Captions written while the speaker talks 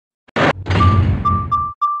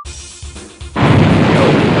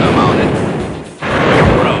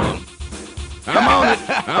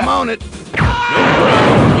on it. No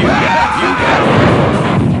problem. You got it.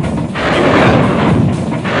 You got it.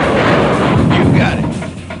 You got it.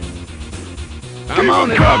 I'm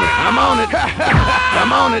on it. I'm on it.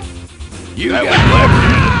 I'm on it. You got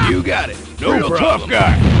it. You got it. No problem. Tough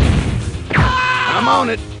guy. I'm on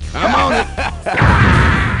it. I'm on it.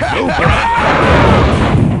 No problem.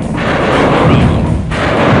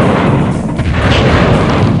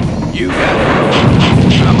 You got it.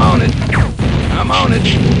 I'm on it. I'm on it.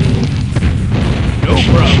 No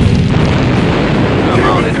problem. I'm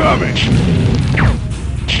on it. Coming.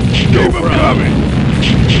 No problem.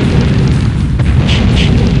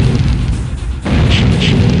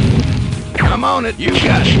 I'm on it. You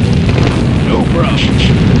got it. No problem.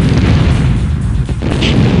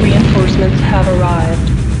 Reinforcements have arrived.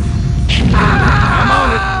 I'm on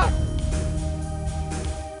it.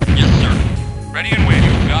 Yes, sir. Ready and waiting.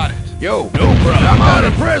 You got it. Yo, no problem. I'm on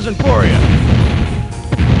a present for you.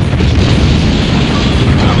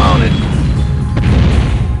 I'm on it.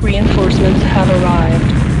 Reinforcements have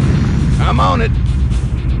arrived. I'm on it.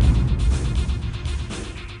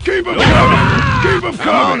 Keep them coming! Keep them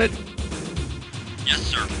coming! I'm on it. Yes,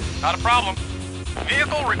 sir. Not a problem.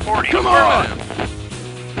 Vehicle reporting. Come on!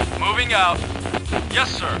 Moving out. Yes,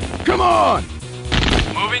 sir. Come on!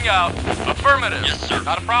 Moving out. Affirmative. Yes, sir.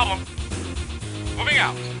 Not a problem. Moving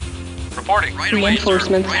out. Reporting. Right away, sir.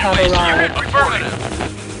 Reinforcements Right have away, sir. arrived. Affirmative.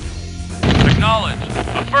 Acknowledge.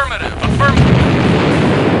 Affirmative. Affirmative.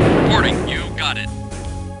 Reporting. You got it.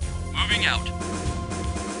 Moving out.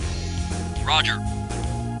 Roger.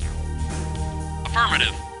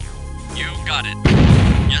 Affirmative. You got it.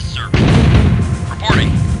 Yes, sir.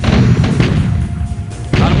 Reporting.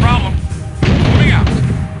 Not a problem. Moving out.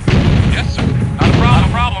 Yes, sir. Not a problem. Not a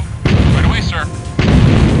problem. Right away, sir.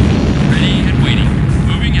 Ready and waiting.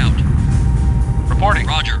 Moving out. Reporting.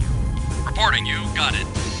 Roger. Reporting. You got it.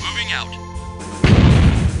 Moving out.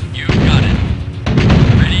 You got it.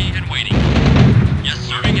 Ready and waiting. Yes,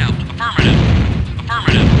 sir. Moving out. Affirmative.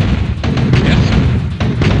 Affirmative. Yes, sir.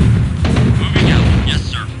 Moving out. Yes,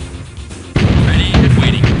 sir. Ready and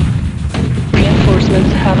waiting.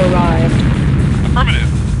 Reinforcements have arrived. Affirmative.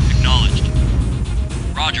 Acknowledged.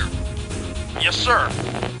 Roger. Yes, sir.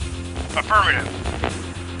 Affirmative.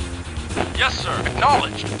 Yes, sir.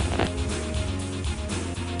 Acknowledged.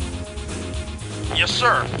 Yes,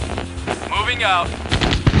 sir. Moving out.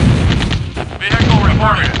 Vehicle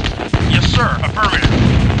reporting. Yes, sir. Affirmative.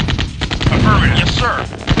 Affirmative. Yes, sir.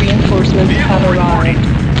 Reinforcements have arrived.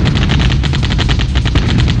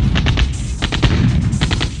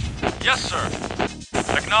 Yes, sir.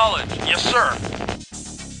 Acknowledge. Yes, sir.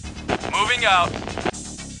 Moving out.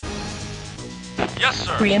 Yes,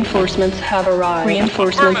 sir. Reinforcements have arrived.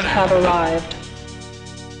 Reinforcements have arrived.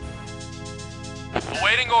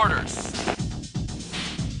 Awaiting orders.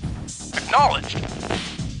 Acknowledged.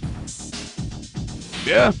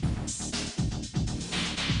 Yeah?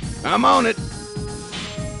 I'm on it.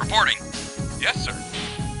 Reporting. Yes, sir.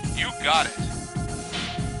 You got it.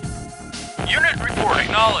 Unit reporting.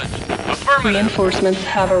 Acknowledged. Affirmative. Reinforcements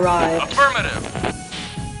have arrived. Affirmative.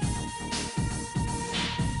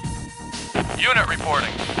 Unit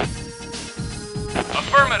reporting.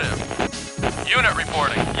 Affirmative. Unit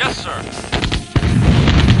reporting. Yes, sir.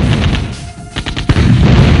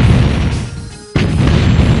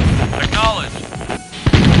 Acknowledged.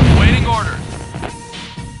 Awaiting orders.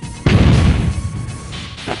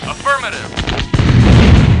 Affirmative.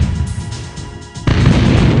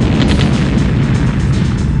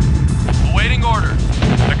 Awaiting orders.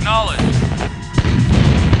 Acknowledged.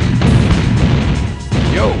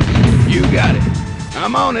 Yo, you got it.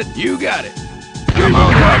 I'm on it. You got it. I'm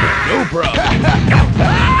on it. No problem.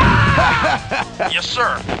 Yes,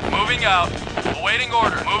 sir. Moving out. Awaiting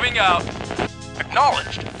order. Moving out.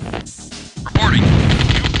 Acknowledged. Reporting.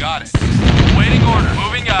 You got it. Awaiting order.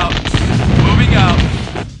 Moving out. Moving out.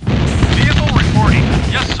 Vehicle reporting.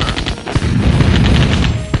 Yes, sir.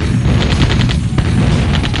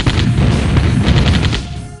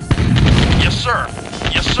 Yes, sir.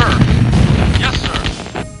 Yes, sir. Yes, sir.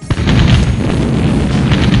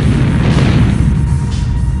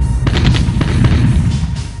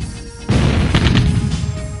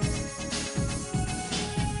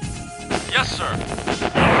 Yes, sir.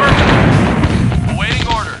 Affirmative. Awaiting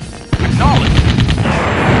orders. Acknowledged.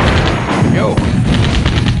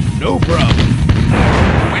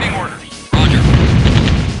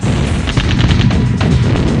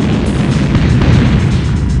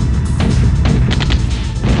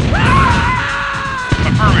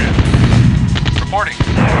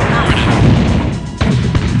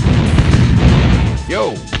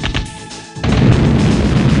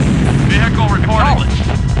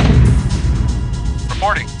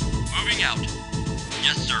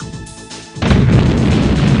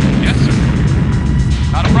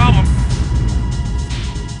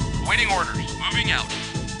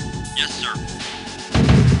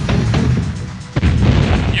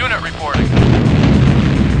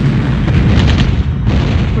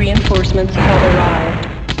 Reinforcements have arrived.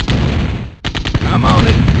 I'm on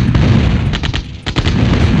it.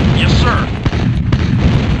 Yes, sir.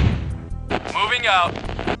 Moving out.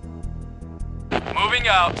 Moving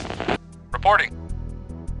out. Reporting.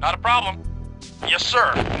 Not a problem. Yes,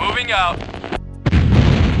 sir. Moving out.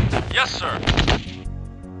 Yes, sir.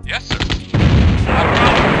 Yes, sir. Not a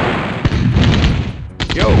problem.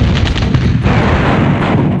 Yo.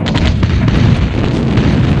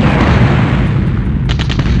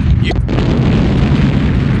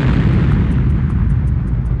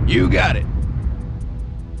 You got it.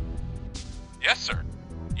 Yes, sir.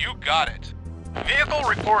 You got it. Vehicle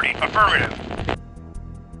reporting. Affirmative.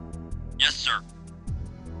 Yes, sir.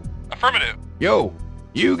 Affirmative. Yo,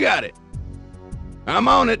 you got it. I'm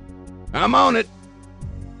on it. I'm on it.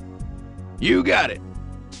 You got it.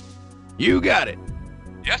 You got it.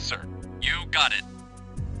 Yes, sir. You got it.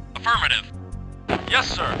 Affirmative. Yes,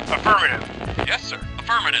 sir. Affirmative. Yes, sir.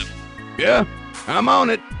 Affirmative. Yeah, I'm on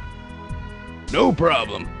it. No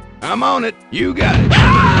problem. I'm on it. You got it.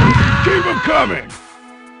 Keep them coming!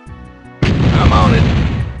 I'm on it.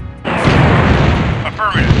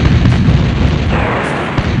 Affirmative.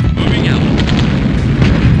 Moving out.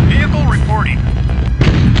 Vehicle reporting.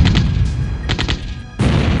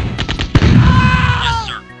 Yes,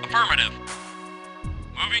 sir. Affirmative.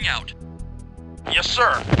 Moving out. Yes,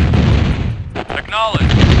 sir.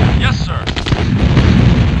 Acknowledge. Yes, sir.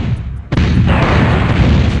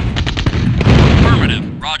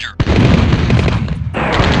 Affirmative. Roger.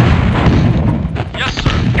 Yes,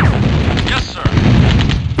 sir. Yes, sir.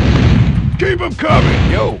 Keep them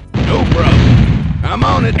coming! Yo, no problem. I'm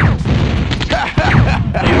on it. You got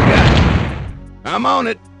it. I'm on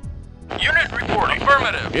it. Unit reporting.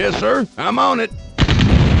 Affirmative. Yes, sir. I'm on it.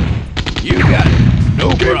 You got it. No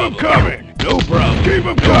Keep them problem. coming! No problem. Keep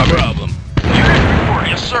 'em no coming. problem. Unit reporting.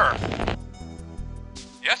 Yes, sir.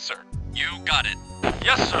 Yes, sir. You got it.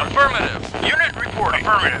 Yes, sir. Affirmative. Unit reporting.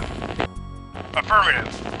 Affirmative.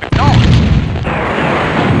 Affirmative. Acknowledge.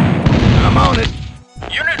 I'm on it.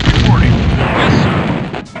 Unit reporting. Yes, sir.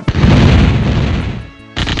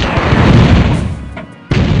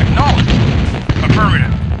 Acknowledge.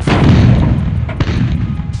 Affirmative.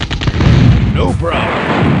 No problem.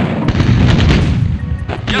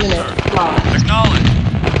 Yes, Unit sir. lost. Acknowledge.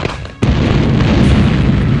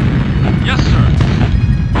 Yes, sir.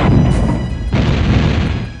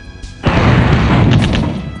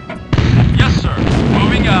 Yes, sir.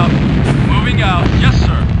 Moving out. Moving out. Yes,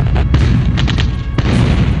 sir.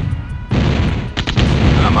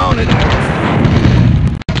 I'm on it.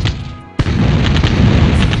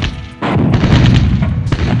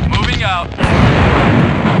 Moving out.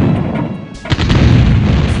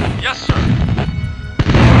 Yes, sir.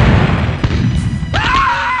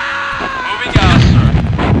 Moving out. Yes, sir.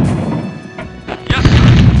 Yes, sir.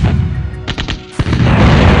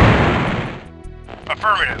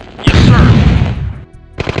 Affirmative. Yes, sir.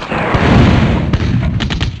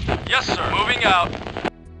 Yes, sir. Moving out.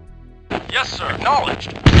 Yes, sir.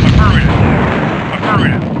 Acknowledged. Affirmative.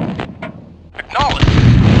 Affirmative. Acknowledged.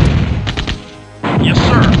 Yes,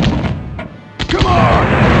 sir. Come on!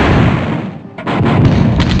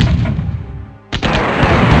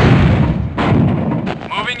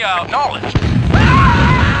 Moving out. Acknowledged.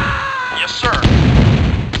 Yes, sir.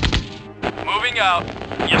 Moving out.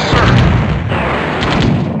 Yes, sir.